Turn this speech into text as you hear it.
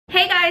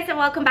guys, and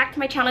welcome back to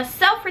my channel.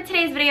 So for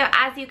today's video,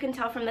 as you can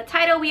tell from the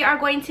title, we are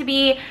going to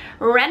be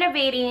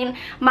renovating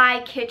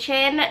my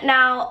kitchen.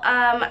 Now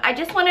I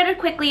just wanted to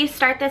quickly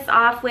start this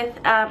off with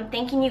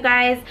thanking you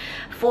guys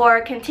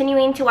for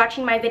continuing to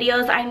watching my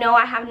videos. I know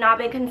I have not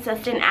been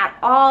consistent at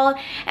all,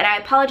 and I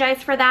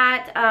apologize for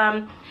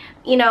that.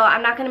 You know,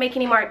 I'm not going to make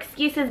any more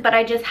excuses, but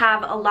I just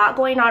have a lot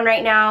going on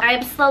right now. I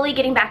am slowly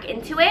getting back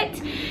into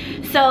it,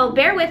 so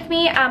bear with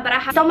me. But I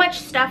have so much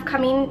stuff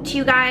coming to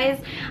you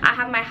guys. I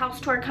have my house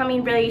tour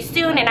coming really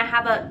soon, and I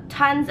have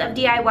tons of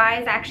DIYs.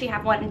 I actually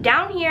have one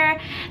down here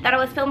that I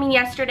was filming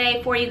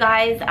yesterday for you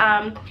guys,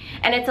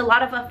 and it's a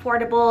lot of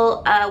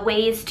affordable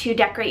ways to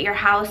decorate your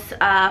house,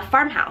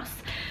 farmhouse.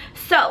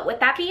 So with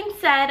that being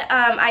said,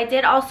 I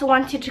did also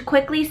want to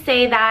quickly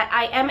say that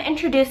I am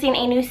introducing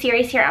a new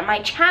series here on my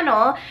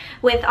channel.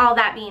 With all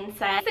that being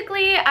said,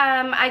 basically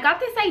I got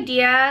this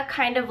idea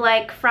kind of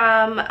like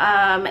from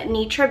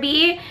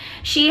Nitraby.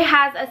 She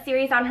has a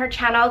series on her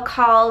channel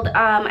called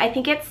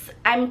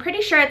I'm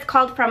pretty sure it's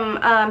called From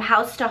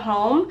House to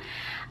Home.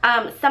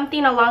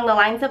 Something along the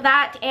lines of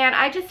that, and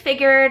I just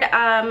figured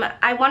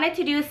I wanted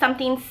to do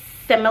something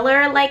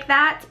similar like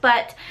that,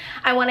 but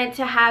I wanted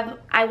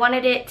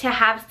it to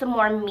have some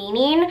more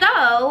meaning.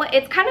 So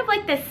it's kind of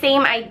like the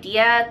same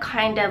idea,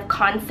 kind of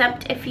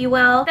concept, if you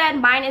will.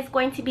 Then mine is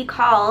going to be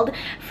called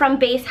From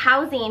Base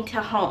Housing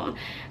to Home.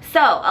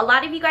 So a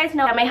lot of you guys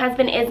know that my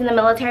husband is in the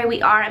military.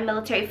 We are a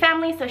military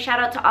family, so shout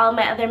out to all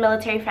my other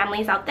military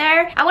families out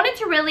there. I wanted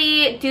to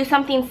really do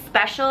something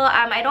special.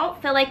 I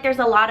don't feel like there's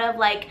a lot of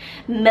like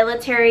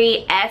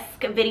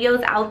military-esque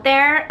videos out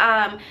there.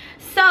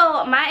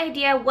 So my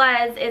idea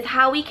is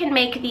how we can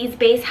make these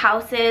base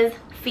houses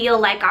feel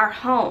like our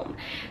home.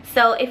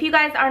 So if you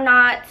guys are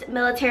not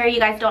military, you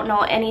guys don't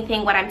know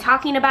anything what I'm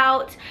talking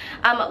about,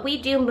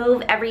 we do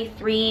move every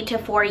 3 to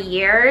 4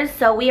 years.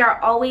 So we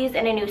are always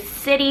in a new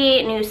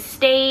city, new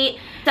state.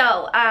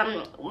 So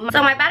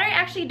my battery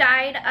actually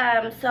died,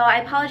 so I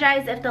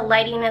apologize if the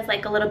lighting is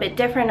like a little bit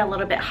different, a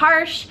little bit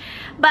harsh.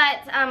 But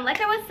like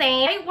I was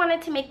saying, I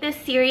wanted to make this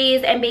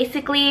series and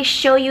basically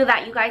show you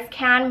that you guys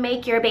can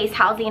make your base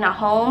housing a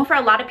home. For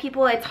a lot of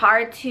people, it's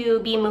hard to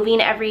be moving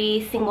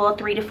every single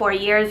 3 to 4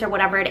 years or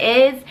whatever it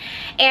is.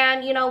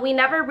 And you know, we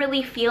never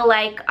really feel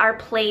like our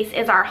place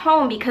is our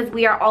home because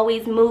we are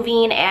always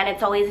moving and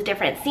it's always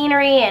different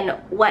scenery and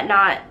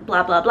whatnot,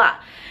 blah, blah, blah.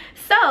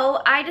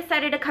 So I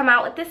decided to come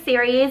out with this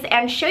series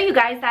and show you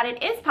guys that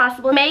it is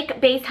possible to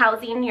make base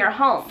housing your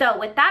home. So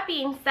with that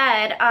being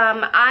said,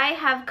 I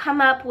have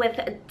come up with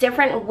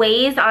different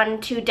ways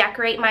to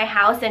decorate my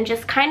house and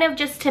just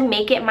to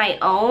make it my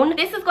own.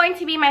 This is going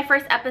to be my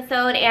first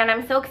episode, and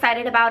I'm so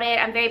excited about it.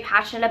 I'm very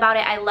passionate about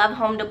it. I love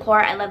home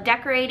decor. I love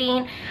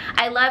decorating.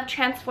 I love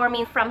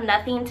transforming from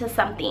nothing to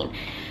something.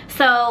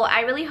 So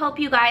I really hope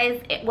you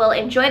guys will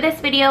enjoy this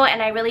video,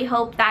 and I really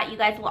hope that you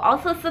guys will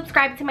also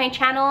subscribe to my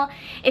channel.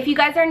 If you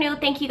guys are new,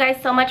 thank you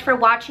guys so much for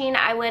watching.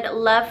 I would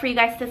love for you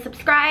guys to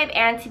subscribe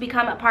and to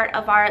become a part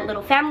of our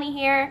little family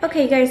here.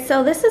 Okay guys,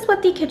 so this is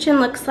what the kitchen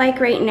looks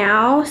like right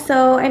now.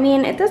 So I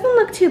mean, it doesn't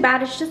look too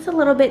bad, it's just a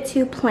little bit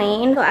too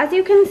plain. So as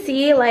you can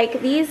see,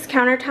 like these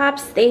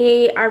countertops,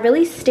 they are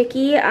really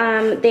sticky.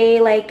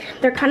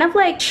 They're kind of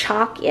like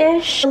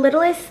chalk-ish. The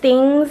littlest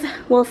things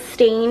will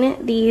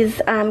stain these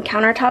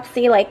countertops.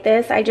 See, like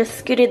this, I just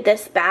scooted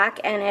this back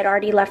and it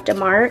already left a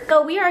mark.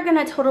 So we are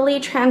gonna totally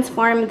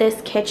transform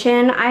this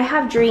kitchen. I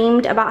have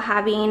dreamed about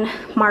having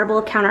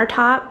marble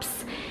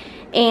countertops,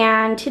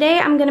 and today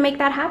I'm gonna make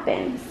that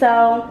happen.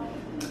 So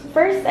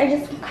first, I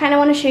just kind of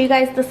want to show you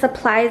guys the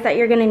supplies that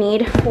you're gonna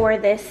need for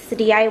this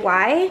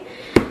DIY.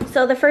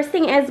 So the first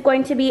thing is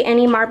going to be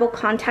any marble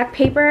contact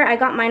paper. I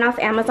got mine off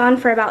Amazon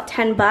for about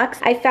 10 bucks.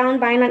 I found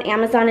buying on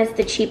Amazon is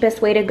the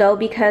cheapest way to go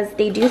because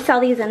they do sell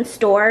these in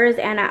stores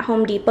and at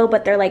Home Depot,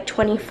 but they're like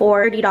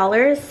 $24,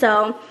 $30.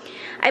 So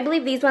I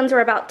believe these ones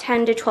were about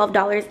 $10 to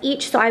 $12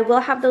 each, so I will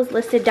have those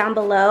listed down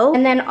below.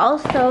 And then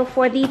also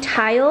for the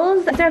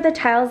tiles, these are the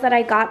tiles that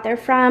I got. They're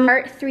from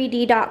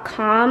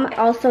art3d.com. I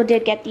also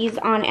did get these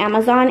on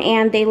Amazon,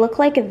 and they look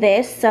like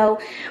this. So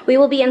we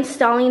will be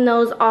installing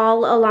those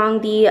all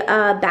along the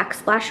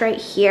backsplash right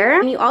here.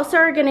 And you also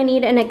are gonna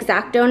need an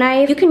X-Acto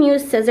knife. You can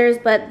use scissors,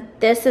 but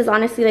this is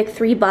honestly like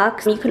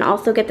 $3. You can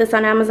also get this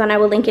on Amazon. I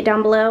will link it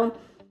down below.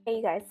 Hey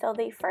you guys, so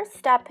the first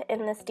step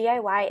in this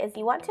DIY is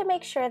you want to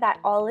make sure that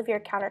all of your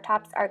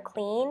countertops are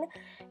clean.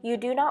 You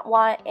do not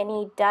want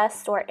any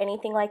dust or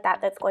anything like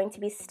that that's going to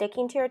be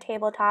sticking to your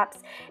tabletops,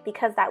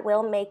 because that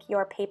will make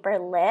your paper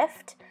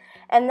lift.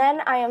 And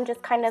then I am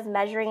just kind of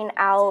measuring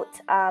out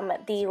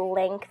the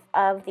length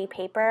of the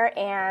paper,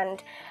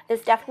 and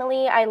this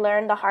definitely, I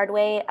learned the hard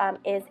way,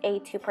 is a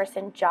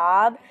 2-person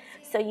job.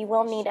 So you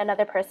will need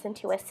another person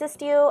to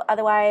assist you,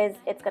 otherwise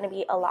it's going to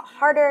be a lot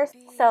harder.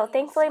 So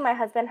thankfully my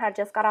husband had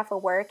just got off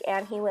of work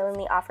and he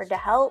willingly offered to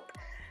help.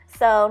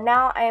 So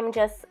now I am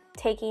just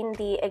taking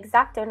the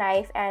X-Acto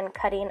knife and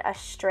cutting a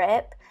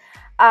strip.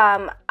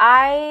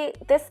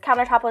 This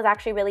countertop was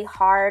actually really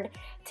hard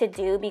to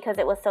do because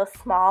it was so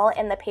small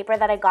and the paper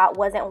that I got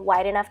wasn't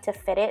wide enough to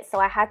fit it, so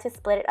I had to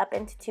split it up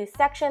into 2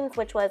 sections,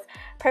 which was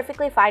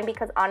perfectly fine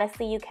because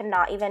honestly you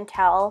cannot even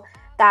tell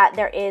that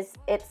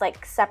it's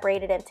like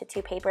separated into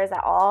 2 papers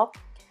at all.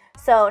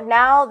 So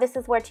now this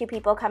is where 2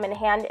 people come in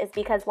hand, is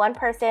because one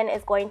person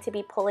is going to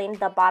be pulling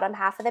the bottom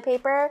half of the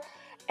paper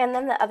and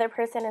then the other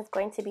person is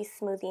going to be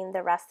smoothing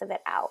the rest of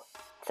it out.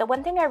 So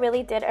one thing I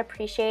really did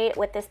appreciate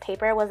with this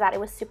paper was that it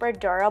was super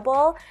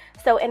durable.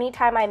 So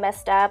anytime I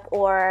messed up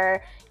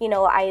or, you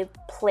know, I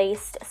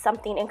placed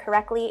something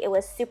incorrectly, it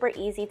was super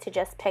easy to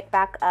just pick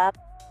back up.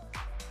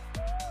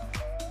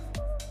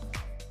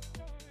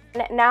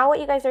 Now what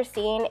you guys are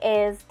seeing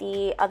is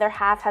the other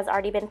half has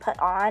already been put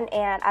on,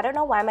 and I don't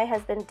know why my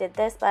husband did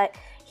this, but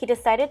he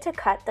decided to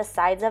cut the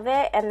sides of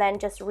it and then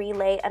just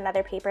relay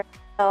another paper.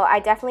 So I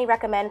definitely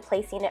recommend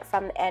placing it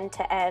from end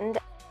to end.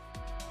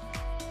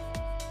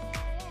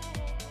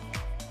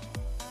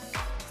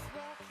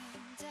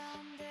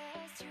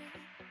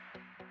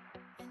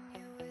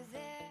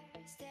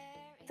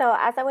 So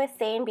as I was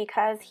saying,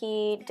 because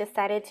he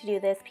decided to do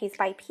this piece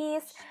by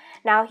piece,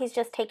 now he's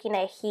just taking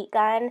a heat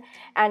gun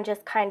and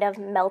just kind of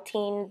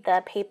melting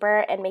the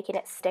paper and making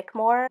it stick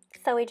more.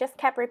 So we just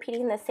kept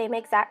repeating the same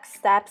exact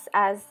steps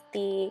as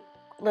the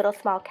little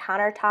small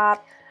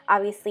countertop,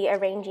 obviously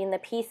arranging the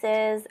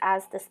pieces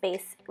as the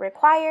space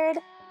required.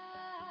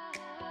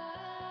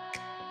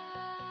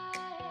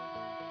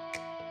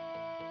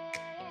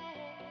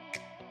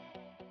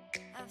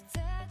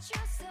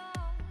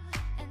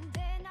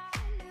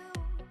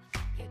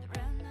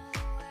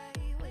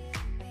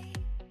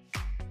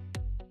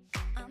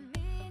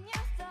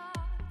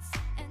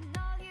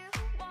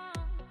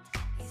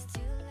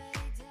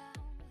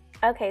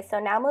 Okay, so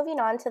now moving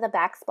on to the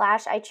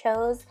backsplash, I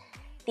chose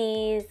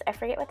these, I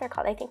forget what they're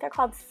called, I think they're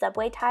called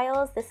subway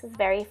tiles. This is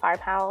very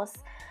farmhouse.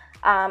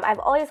 I've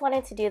always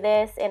wanted to do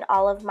this in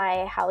all of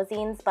my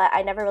housings, but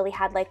I never really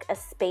had like a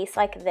space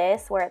like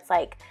this where it's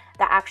like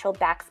the actual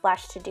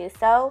backsplash to do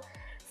so.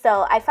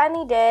 So I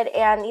finally did,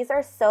 and these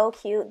are so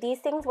cute. These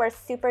things were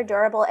super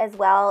durable as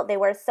well. They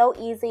were so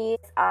easy.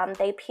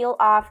 They peel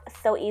off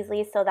so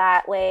easily, so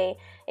that way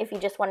if you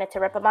just wanted to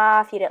rip them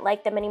off, you didn't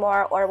like them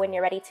anymore, or when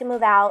you're ready to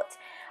move out,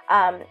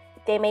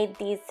 they made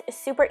these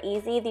super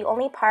easy. The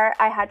only part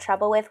I had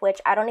trouble with, which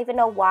I don't even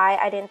know why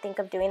I didn't think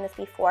of doing this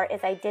before, is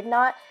I did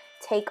not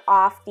take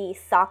off the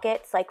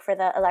sockets, like for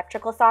the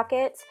electrical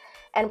sockets,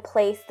 and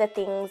place the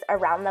things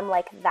around them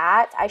like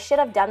that. I should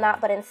have done that,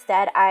 but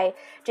instead I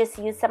just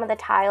used some of the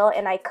tile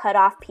and I cut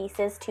off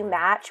pieces to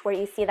match where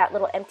you see that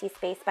little empty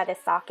space by the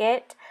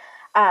socket.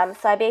 So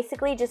I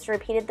basically just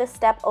repeated this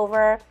step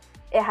over.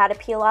 It had a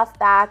peel off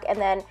back, and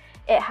then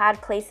it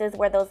had places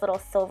where those little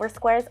silver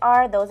squares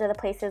are. Those are the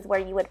places where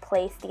you would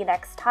place the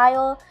next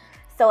tile.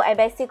 So I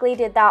basically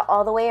did that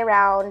all the way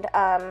around.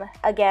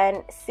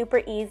 Again,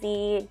 super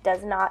easy,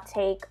 does not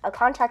take a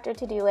contractor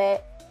to do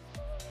it.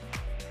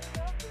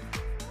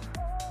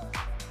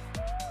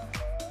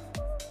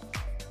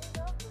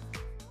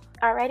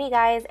 Alrighty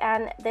guys,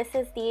 and this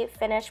is the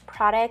finished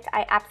product.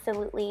 I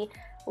absolutely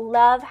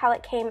love how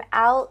it came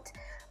out.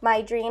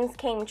 My dreams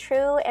came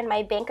true and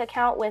my bank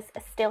account was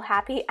still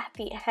happy at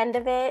the end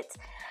of it.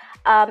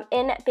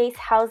 In base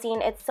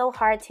housing, it's so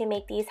hard to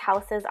make these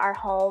houses our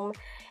home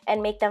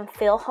and make them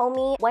feel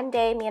homey. One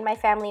day, me and my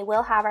family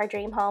will have our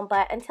dream home,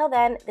 but until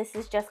then, this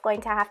is just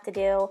going to have to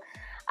do.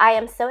 I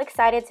am so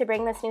excited to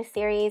bring this new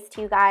series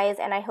to you guys,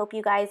 and I hope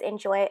you guys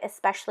enjoy it,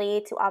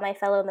 especially to all my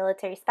fellow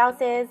military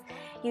spouses.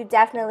 You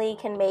definitely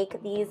can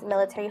make these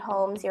military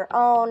homes your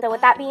own. So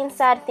with that being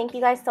said, thank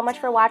you guys so much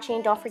for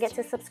watching. Don't forget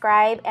to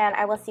subscribe, and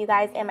I will see you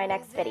guys in my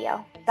next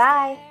video.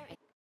 Bye!